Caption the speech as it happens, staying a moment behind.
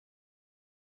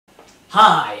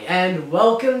Hi, and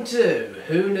welcome to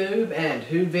WhoNoob and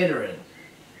WhoVeteran.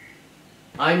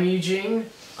 I'm Eugene,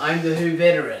 I'm the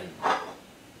WhoVeteran.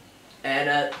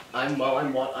 And I'm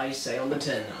what I say on the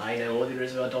tin. I know all there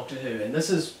is about Doctor Who, and this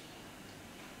is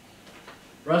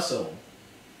Russell.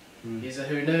 He's a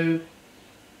WhoNoob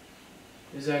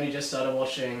who's only just started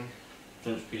watching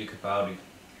Since Peter Capaldi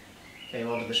came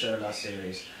onto the show last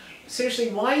series. Seriously,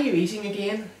 why are you eating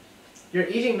again? You're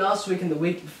eating last week and the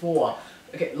week before.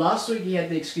 Okay, last week you had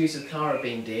the excuse of Cara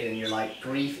being dead and you're like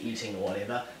grief eating or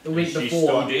whatever. The week before... Is she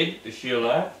still dead? Is she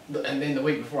alive? And then the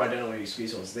week before, I don't know what the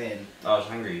excuse was then. I was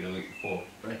hungry the week before.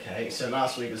 Okay, so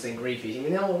last week was then grief eating,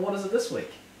 and now what is it this week?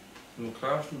 Well,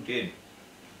 Cara's still dead.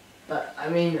 But, I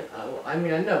mean, I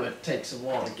know it takes a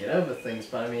while to get over things,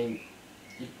 but I mean,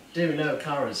 you do know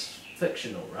Cara's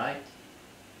fictional, right?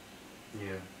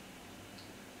 Yeah.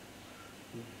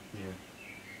 Yeah.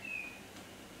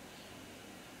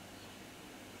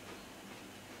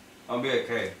 I'll be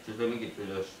okay. Just let me get through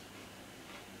this.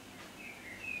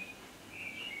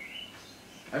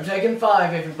 I've taken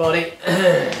 5, everybody.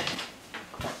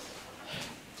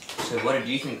 So what did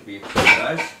you think of the episode,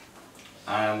 guys?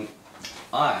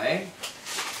 I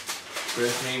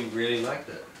personally really liked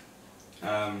it.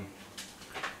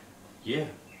 Yeah.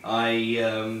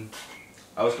 I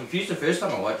was confused the first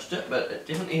time I watched it, but it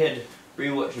definitely had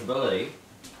rewatchability.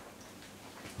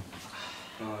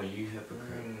 Oh, you hypocrite.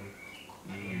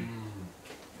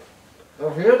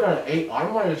 Well, if you're gonna eat, I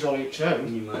might as well eat too.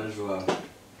 You might as well.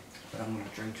 But I'm gonna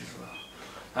drink as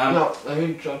well. No, I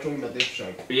mean, I'm talking about this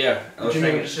show. Yeah, I was Did you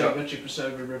saying mean to say which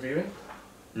episode we're reviewing?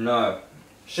 No.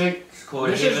 See, It's called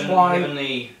this Heaven, is why...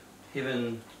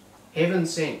 Heaven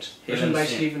Sent. Heaven Written by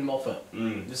Sent. Stephen Moffat.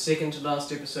 The second to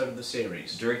last episode of the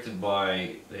series. Directed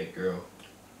by that girl.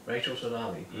 Rachel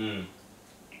Talalay.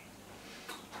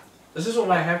 This is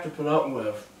what I have to put up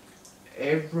with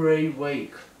every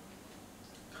week.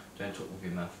 Don't talk with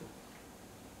your mouth full.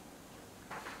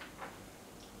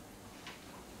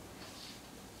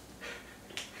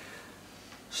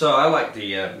 So I like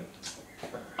the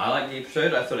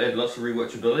episode. I thought it had lots of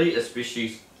rewatchability,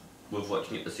 especially with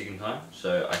watching it the second time.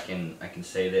 So I can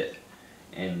say that,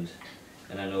 and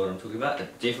I know what I'm talking about.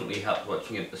 It definitely helped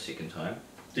watching it the second time.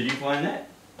 Did you find that?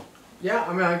 Yeah,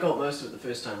 I mean, I got most of it the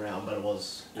first time round, but it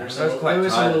was... I was quite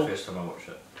tired the first time I watched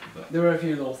it. But. There were a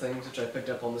few little things which I picked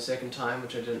up on the second time,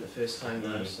 which I didn't the first time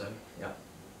though, so, yeah.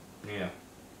 Yeah.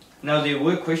 Now, there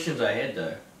were questions I had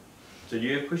though. Did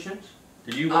you have questions?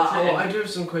 Did you watch it? Well, I do have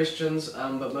some questions,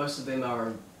 but most of them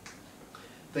are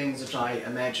things which I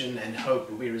imagine and hope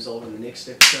will be resolved in the next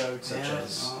episode, such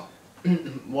as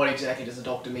what exactly does the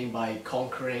Doctor mean by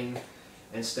conquering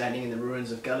and standing in the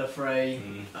ruins of Gallifrey?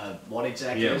 What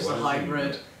exactly is the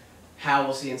hybrid? How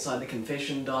was he inside the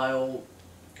confession dial?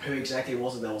 Who exactly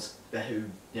was it who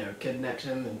kidnapped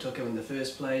him and took him in the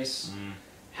first place?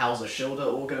 How's the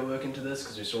Shilda all going to work into this?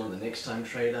 Because we saw in the next time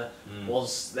trailer.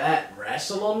 Was that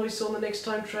Rassilon we saw in the next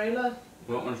time trailer?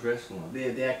 What one's Rassilon?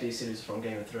 The actor you said was from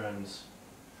Game of Thrones.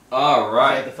 Oh,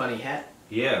 right. He had the funny hat.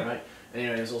 Yeah. Right. And he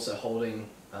was also holding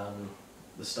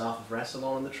the staff of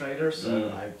Rassilon in the trailer, so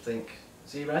I think...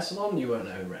 Is he Rassilon? You won't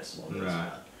know who Rassilon is.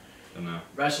 Right. I don't know.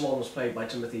 Rassilon was played by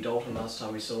Timothy Dalton last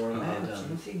time we saw him. And,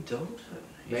 Timothy Dalton?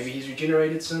 Maybe he's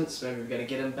regenerated since, maybe we're going to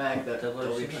get him back, that'll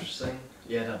be 007. interesting.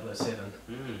 Yeah, 007.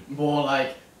 More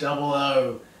like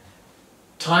 00.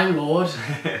 Time Lord.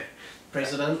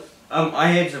 President. I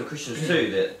had some questions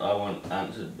too that I want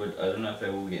answered, but I don't know if they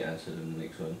will get answered in the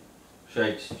next one.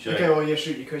 Okay, well, yeah,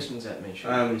 shoot your questions at me. Shoot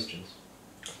your questions.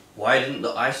 Why didn't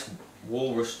the ice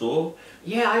wall restore?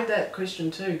 Yeah, I had that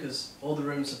question too, because all the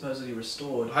rooms supposedly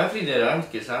restored. Hopefully that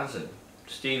gets answered.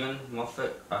 Stephen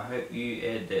Moffat, I hope you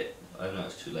add that. I know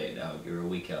it's too late now. You're a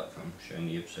week out from showing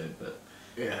the episode, but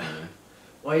yeah.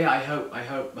 Well, yeah, I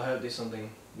hope there's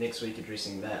something next week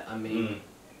addressing that. I mean,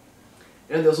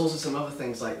 there was also some other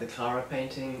things like the Clara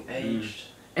painting aged,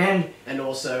 and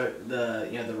also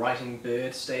the writing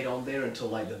bird stayed on there until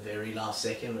like the very last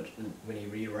second when he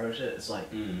rewrote it. It's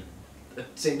like it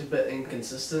seemed a bit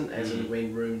inconsistent, as in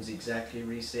when rooms exactly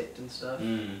reset and stuff.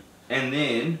 And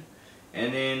then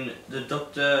the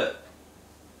Doctor.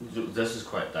 This is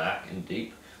quite dark and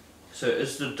deep. So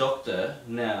is the Doctor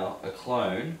now a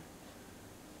clone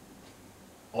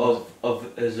of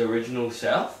his original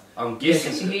self? I'm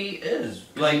guessing he is.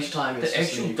 Like, each time the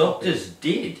actual Doctor's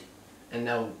dead. And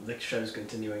now the show's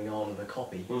continuing on with a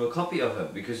copy. With a copy of him,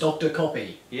 because... Doctor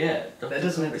Copy. Yeah. That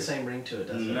doesn't have the same ring to it,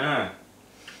 does it? No.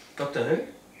 Doctor Who?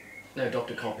 No,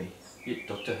 Doctor Copy. Yeah,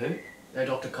 Doctor Who? No,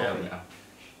 Doctor Copy. Yeah.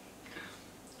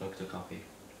 Doctor Copy.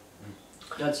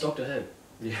 No, it's Doctor Who.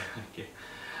 Yeah, okay.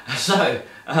 So,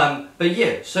 but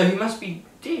yeah, so he must be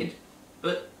dead.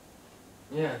 But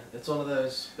yeah, it's one of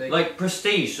those big... like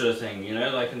prestige sort of thing, you know,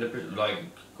 like in the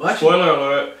Well, actually, spoiler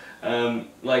alert.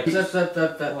 Like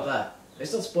that.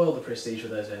 Let's not spoil the Prestige for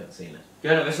those who haven't seen it.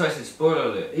 yeah, no, that's why I said spoiler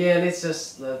alert. Yeah, let's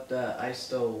just let's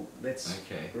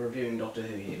Okay. we're reviewing Doctor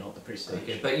Who here, not the Prestige.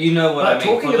 Okay, but you know what But I mean.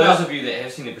 talking For about- those of you that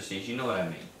have seen the Prestige, you know what I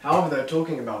mean. However, though,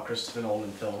 talking about Christopher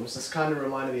Nolan films, this kind of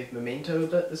reminded me of Memento a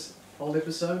bit, this whole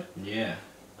episode. Yeah.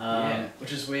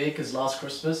 Which is weird, because last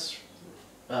Christmas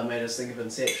made us think of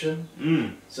Inception.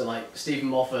 Mm. So, like, Stephen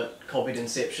Moffat copied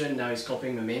Inception, now he's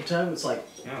copying Memento. It's like,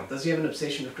 Yeah. does he have an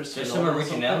obsession with Christopher There's Nolan some or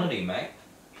something? originality, mate.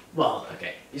 Well,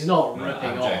 okay, he's not No, ripping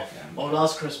I'm off. joking. Well,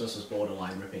 Last Christmas was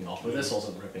borderline ripping off, but this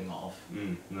wasn't ripping off.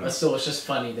 Mm, no. But still, it's just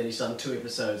funny that he's done 2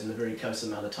 episodes in a very close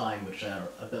amount of time, which are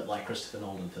a bit like Christopher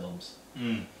Nolan films.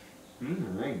 Mm.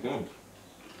 Very good.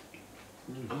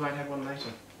 I might have one later.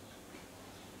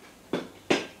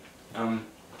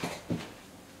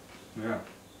 Yeah.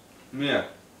 Yeah.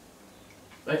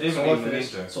 Wait, Definitely solo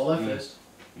Memento. first. Solo Mm. first.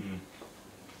 Mm.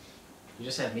 You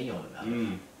just had me on about it.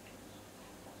 Mm.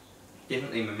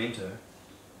 Definitely Memento.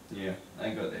 Yeah,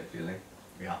 I got that feeling.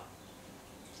 Yeah.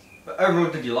 But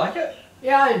overall, did you like it?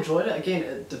 Yeah, I enjoyed it. Again,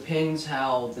 it depends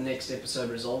how the next episode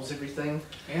resolves everything.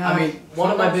 Yeah. I mean,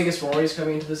 one of my biggest worries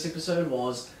coming into this episode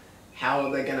was how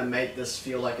are they going to make this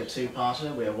feel like a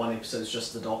 2-parter where one episode's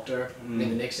just the Doctor and then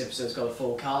the next episode's got a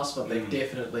full cast, but they've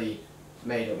definitely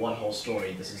made it one whole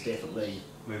story. This is definitely...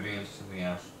 Moving into something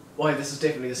else. Well, this is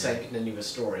definitely the same continuous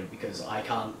story because I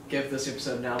can't give this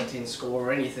episode an out of 10 score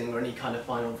or anything or any kind of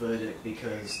final verdict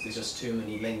because there's just too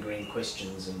many lingering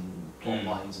questions and plot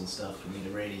lines and stuff for me to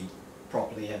really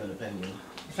properly have an opinion.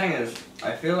 The thing is,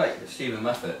 I feel like Stephen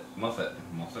Moffat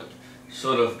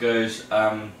sort of goes,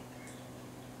 ah,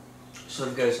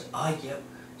 yep,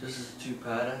 this is a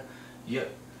 2-parter, yep,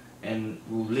 and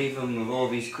we'll leave him with all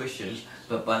these questions,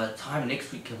 but by the time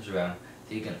next week comes around,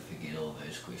 they're gonna forget all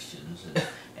those questions,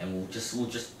 and we'll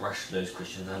just brush those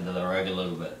questions under the rug a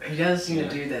little bit. He does seem to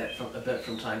do that a bit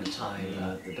from time to time.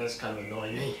 It does kind of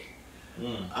annoy me.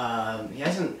 He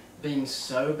hasn't been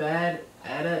so bad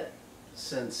at it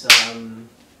since.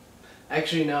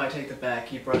 Actually, no, I take that back.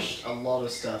 He brushed a lot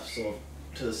of stuff sort of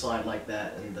to the side like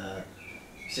that in the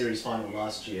series final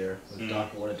last year with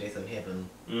Dark Water, Death in Heaven.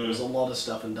 There was a lot of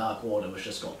stuff in Dark Water which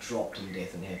just got dropped in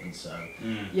Death in Heaven, so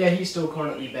yeah, he's still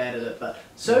currently bad at it, but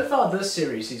so far this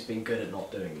series he's been good at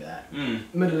not doing that.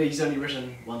 Admittedly, he's only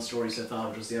written one story so far,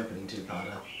 which was the opening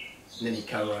 2-parter, and then he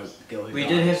co-wrote The Girl Who We Died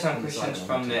did have some and questions decided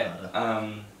from on the that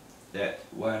 2-parter. that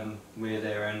one where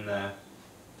they're in the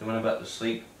one about the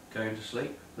sleep, going to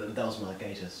sleep. But that was Mark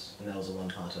Gatiss, and that was a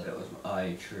 1-parter. That was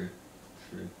true.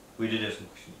 We did have some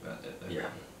questions about that though. Yeah.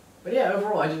 But yeah,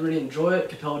 overall I did really enjoy it.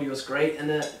 Capaldi was great in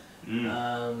it.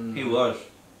 He was.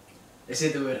 They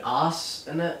said the word arse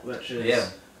in it, which is... Yeah.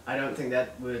 I don't think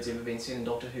that word's ever been seen in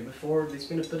Doctor Who before. There's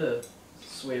been a bit of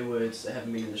swear words that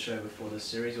haven't been in the show before this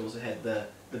series. We also had the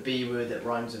B word that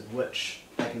rhymes with witch,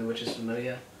 back in The Witch is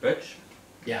Familiar. Bitch?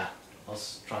 Yeah, I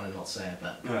was trying to not say it,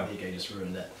 but Oh. there you go, you just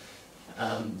ruined it.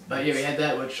 But yeah, we had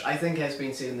that, which I think has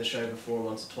been seen in the show before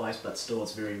once or twice, but still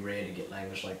it's very rare to get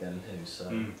language like that in Who,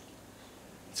 so...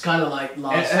 It's kind of like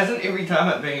last... Hasn't every time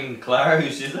it been Clara who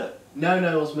says it? No,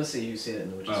 it was Missy who said it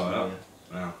in The Witch is Familiar.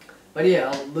 No. But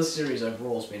yeah, this series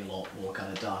overall has been a lot more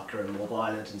kind of darker and more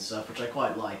violent and stuff, which I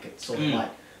quite like. It's sort of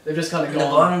like, they've just kind of The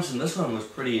gone... violence in this one was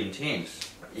pretty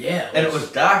intense. Yeah. And it was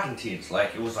dark intense,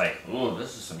 like, it was like, oh,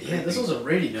 this is some Yeah, this was a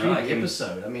really You know, creepy like him-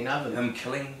 episode. I mean, I haven't... him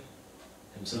killing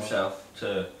himself.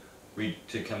 to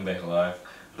come back alive.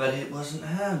 But it wasn't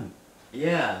him.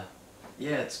 Yeah.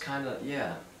 Yeah, it's kind of...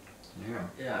 Yeah. Yeah.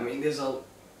 Yeah, I mean, there's a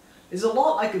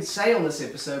lot I could say on this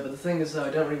episode, but the thing is, though, I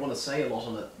don't really want to say a lot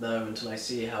on it, though, until I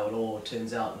see how it all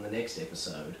turns out in the next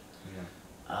episode.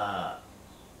 Yeah.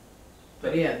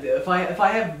 But yeah, if I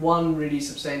have one really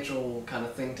substantial kind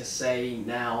of thing to say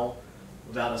now,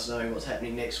 without us knowing what's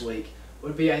happening next week,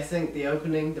 would be I think the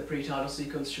opening, the pre-title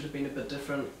sequence should have been a bit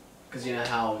different, because you know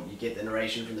how you get the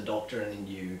narration from the Doctor and then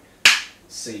you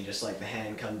see just like the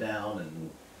hand come down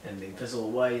and then fizzle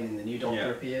away and then the new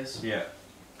Doctor appears. Yeah.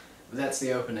 That's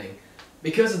the opening.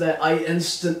 Because of that, I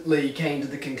instantly came to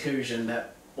the conclusion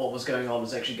that what was going on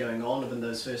was actually going on within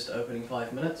those first opening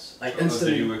 5 minutes. I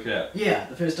instantly... Did you work it out? Yeah,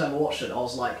 the first time I watched it, I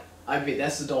was like, I bet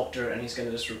that's the Doctor and he's going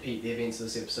to just repeat the events of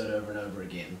this episode over and over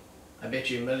again. I bet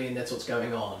you a million that's what's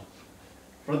going on.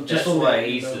 That's why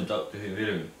he's the Doctor Who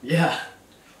veteran. Yeah.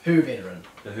 Who veteran.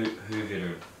 The Who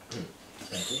veteran.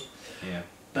 Thank you. Yeah.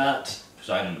 But... Because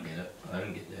I didn't get it. I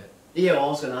didn't get that. Yeah, well, I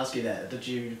was going to ask you that. Did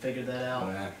you figure that out?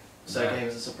 Yeah. So it came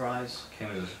as a surprise?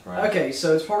 Came as a surprise. Okay,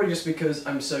 so it's probably just because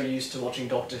I'm so used to watching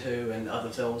Doctor Who and other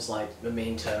films like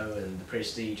Memento and The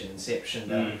Prestige and Inception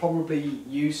that I'm probably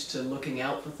used to looking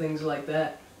out for things like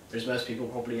that, whereas most people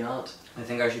probably aren't. I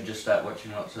think I should just start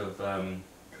watching lots of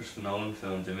Christopher Nolan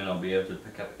films, and then I'll be able to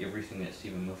pick up everything that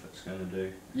Stephen Moffat's going to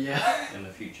do in the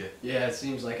future. Yeah, it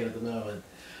seems like it at the moment.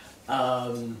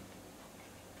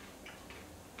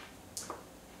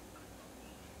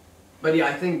 But yeah,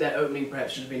 I think that opening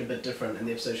perhaps should have been a bit different, and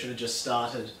the episode should have just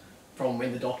started from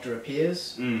when the Doctor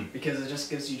appears, because it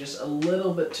just gives you just a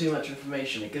little bit too much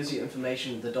information. It gives you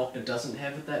information that the Doctor doesn't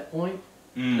have at that point,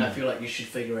 and I feel like you should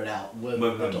figure it out with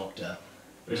the Doctor.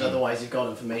 Whereas otherwise you've got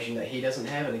information that he doesn't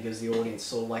have, and it gives the audience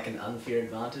sort of like an unfair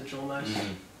advantage almost.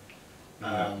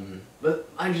 But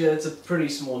actually that's a pretty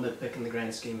small nitpick in the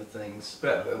grand scheme of things.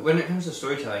 But when it comes to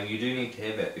storytelling, you do need to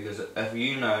have it, because if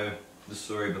you know the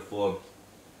story before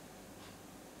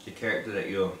the character that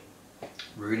you're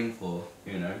rooting for,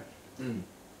 you know,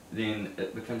 then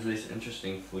it becomes less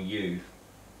interesting for you,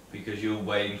 because you're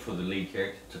waiting for the lead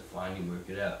character to finally work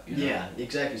it out. You know? Yeah,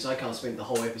 exactly. So I can't spend the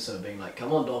whole episode being like,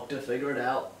 "Come on, Doctor, figure it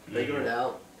out, figure it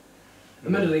out."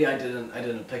 Admittedly, I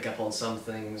didn't pick up on some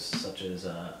things, such as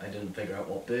I didn't figure out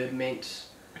what bird meant.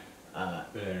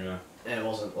 And it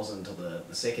wasn't until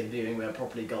the second viewing where I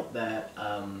properly got that.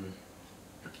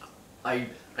 I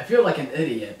feel like an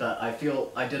idiot, but I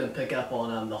feel I didn't pick up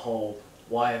on the whole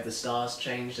why have the stars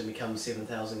changed and become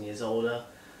 7,000 years older.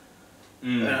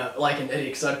 Like an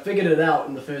idiot, because I figured it out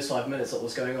in the first 5 minutes what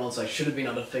was going on, so I should have been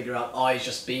able to figure out, oh, he's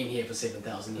just been here for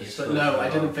 7,000 years. But no, I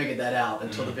didn't figure that out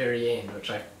until the very end, which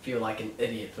I feel like an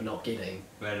idiot for not getting.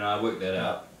 When I worked that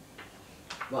out.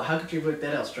 Well, how could you work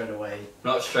that out straight away?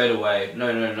 Not straight away.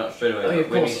 No, not straight away. Oh, yeah,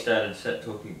 but when he started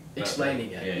talking,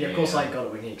 explaining it. Yeah, of course I got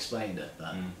it when he explained it,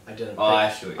 but I didn't. I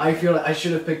feel like I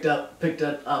should have picked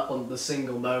it up on the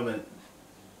single moment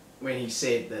when he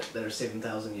said that they're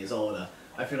 7,000 years older.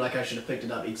 I feel like I should have picked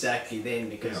it up exactly then,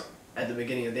 because at the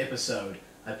beginning of the episode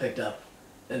I picked up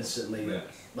instantly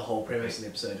the whole premise of the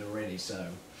episode already. So,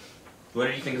 what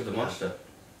did you think of the monster?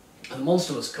 The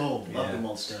monster was cool. Love the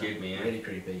monster. Scared me. Really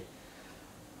creepy.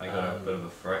 I got a bit of a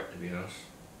fright, to be honest.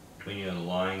 When you're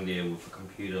lying there with a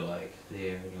computer like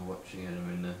there and you're watching it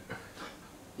in the...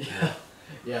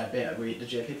 Yeah, I bet.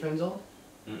 Did you have headphones on?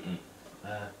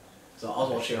 So I was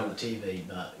watching it on the TV,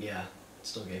 but yeah, it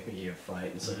still gave me a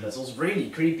fright. And so it was really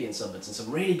creepy in some bits, and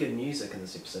some really good music in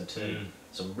this episode too.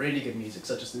 Some really good music,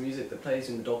 such as the music that plays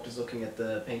when the Doctor's looking at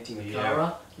the painting of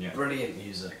Kara. Brilliant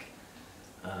music.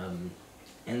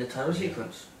 And the title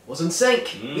sequence was in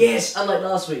sync. Yes, unlike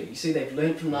last week. You see, they've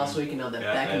learned from last week, and now they're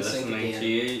back in sync again. To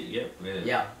you.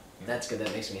 Yeah, that's good.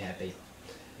 That makes me happy.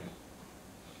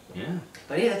 Yeah.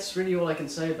 But yeah, that's really all I can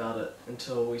say about it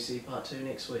until we see part 2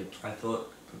 next week. I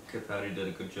thought Capaldi did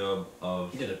a good job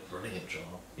of... He did a brilliant job.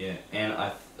 Yeah, and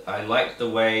I liked the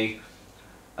way...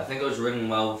 I think it was written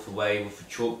well with the way with the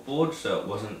chalkboard, so it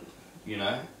wasn't, you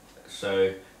know...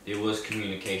 So there was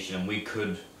communication, and we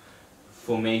could...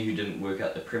 For me, who didn't work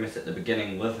out the premise at the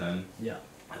beginning with him,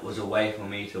 it was a way for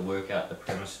me to work out the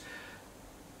premise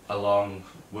along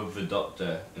with the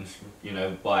Doctor, and you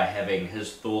know, by having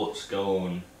his thoughts go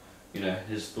on, you know,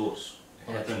 his thoughts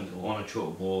happen on a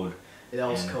chalkboard. Yeah, that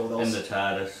was cool. That was, in the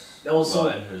TARDIS. That was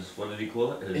in his, what did he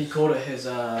call it? He called it his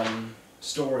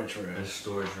storage room. His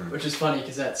storage room. Which is funny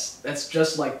because that's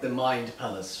just like the Mind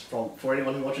Palace for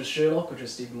anyone who watches Sherlock, which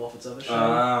is Stephen Moffat's other show.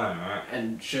 Right.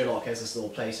 And Sherlock has this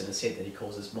little place in his head that he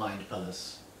calls his Mind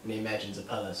Palace, and he imagines a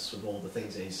palace with all the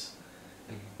things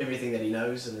that everything that he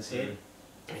knows in his head.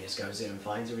 And he just goes there and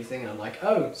finds everything, and I'm like,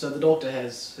 oh, so the Doctor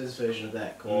has his version of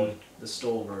that called the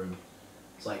storeroom.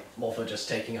 It's like Moffat just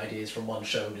taking ideas from one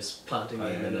show and just planting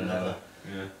them in another.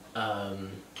 Yeah.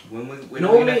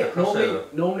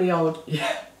 Normally I would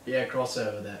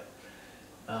crossover that.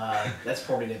 That's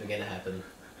probably never gonna happen.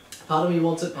 Part of me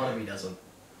wants it, part of me doesn't.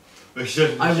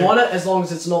 I want it as long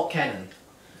as it's not canon.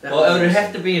 Well, it would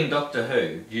have to be in Doctor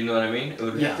Who. Do you know what I mean? It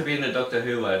would have to be in the Doctor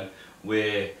Who one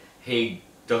where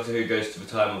Doctor Who goes to the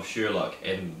time of Sherlock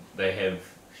and they have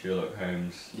Sherlock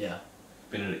Holmes. Yeah.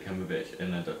 Benedict Cumberbatch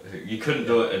in the Doctor Who. You couldn't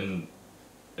do it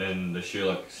in the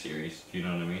Sherlock series, do you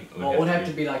know what I mean? It would have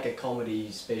to be like a comedy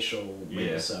special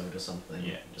episode or something,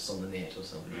 just on the net or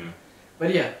something.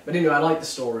 Yeah. But anyway, I like the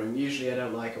storeroom. Usually I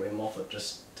don't like it when Moffat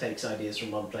just takes ideas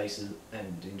from one place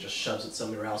and just shoves it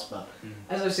somewhere else, but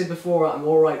as I've said before, I'm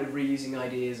alright with reusing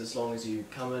ideas as long as you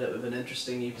come at it with an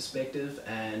interesting new perspective,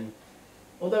 and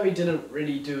although he didn't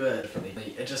really do it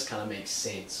differently, it just kind of makes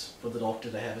sense for the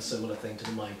Doctor to have a similar thing to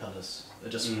the Mind Palace. It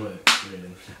just worked,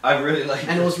 really. I really like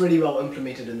and it was really well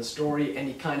implemented in the story, and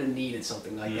you kind of needed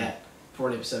something like that for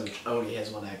an episode which only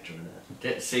has one actor in it.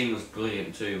 That scene was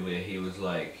brilliant too, where he was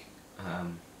like,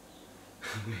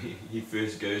 he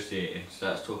first goes there and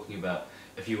starts talking about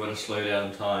if you want to slow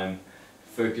down time,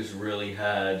 focus really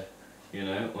hard, you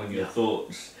know, on your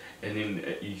thoughts, and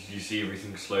then you see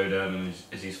everything slow down and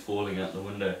as he's falling out the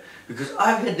window. Because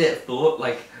I've had that thought,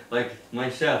 like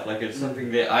myself, like it's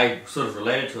something that I sort of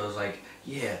related to. I was like,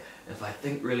 yeah, if I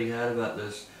think really hard about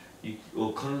this,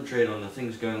 or concentrate on the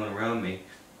things going on around me,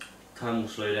 time will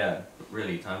slow down. But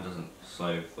really, time doesn't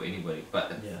slow for anybody.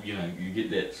 But you know, you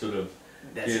get that sort of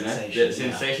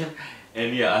sensation.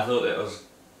 And yeah, I thought that was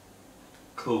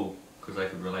cool because I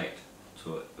could relate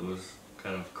to it. It was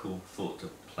kind of a cool thought to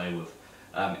play with.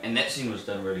 And that scene was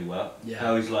done really well. Yeah.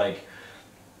 How he's like,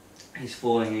 he's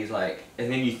falling, he's like,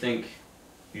 and then you think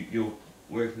you're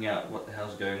working out what the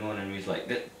hell's going on, and he's like,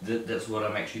 that's what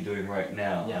I'm actually doing right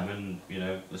now. Yeah. I'm in, you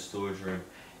know, the storage room,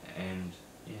 and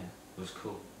yeah, it was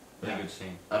cool. Really good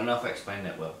scene. I don't know if I explained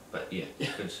that well, but yeah,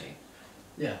 good scene.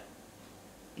 Yeah.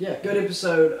 Yeah, good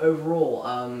episode overall,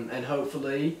 and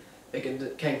hopefully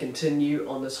it can continue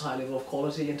on this high level of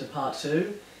quality into part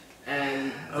 2,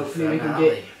 and hopefully we can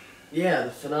get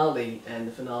the finale, and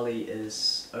the finale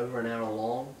is over an hour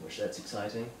long, which that's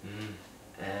exciting.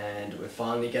 And we're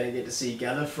finally going to get to see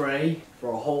Gallifrey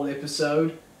for a whole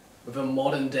episode with a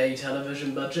modern day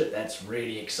television budget. That's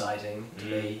really exciting to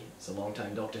me. It's a long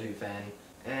time Doctor Who fan.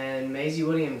 And Maisie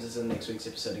Williams is in next week's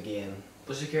episode again.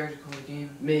 What's the character called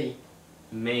again? Me.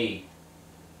 Me.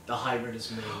 The hybrid is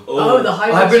me. Oh, the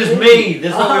hybrid is me!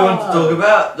 That's what we want to talk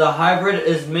about. The hybrid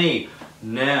is me.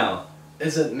 Now.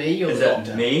 Is it me or is the Doctor? Is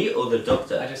it me or the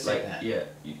Doctor? I just said that. Yeah.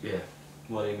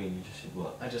 What do you mean? You just said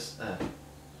what? I just,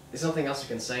 there's nothing else we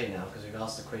can say now because we've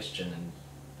asked the question and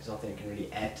there's nothing we can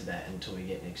really add to that until we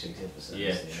get next week's episode.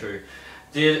 Yeah, true.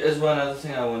 There is one other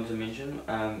thing I wanted to mention,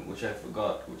 which I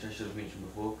forgot, which I should have mentioned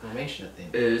before. We'll mention it then.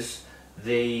 Is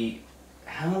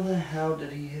how the hell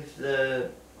did he have the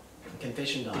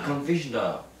confession dial? The confession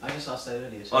dial. I just asked that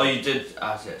earlier too. Oh, you did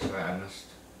ask that. Sorry, I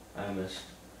missed.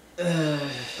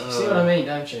 See what I mean,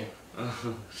 don't you?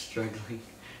 Struggling.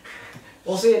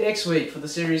 We'll see you next week for the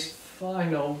series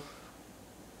final.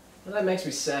 Well, that makes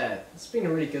me sad. It's been a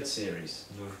really good series.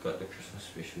 We've got the Christmas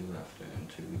special after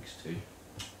in 2 weeks too.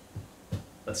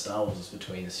 But Star Wars is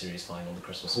between the series final and the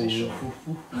Christmas special.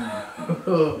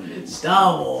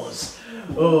 Star Wars!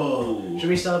 Oh. Should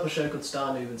we start up a show called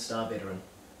Star Noob and Star Veteran?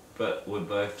 But we're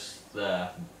both the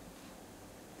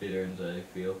veterans, I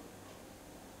feel.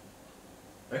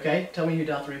 Okay, tell me who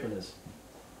Darth Revan is.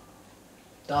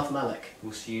 Darth Malak.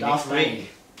 We'll see you Darth next Bane.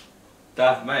 week.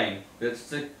 Darth Bane. That's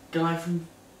the guy from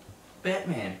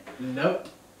Batman. Nope.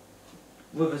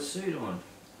 With a suit on.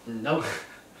 Nope.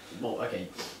 Well, okay.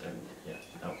 Yeah,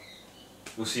 no.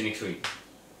 We'll see you next week.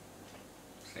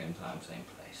 Same time, same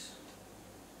place.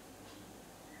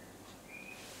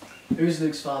 Who's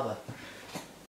Luke's father?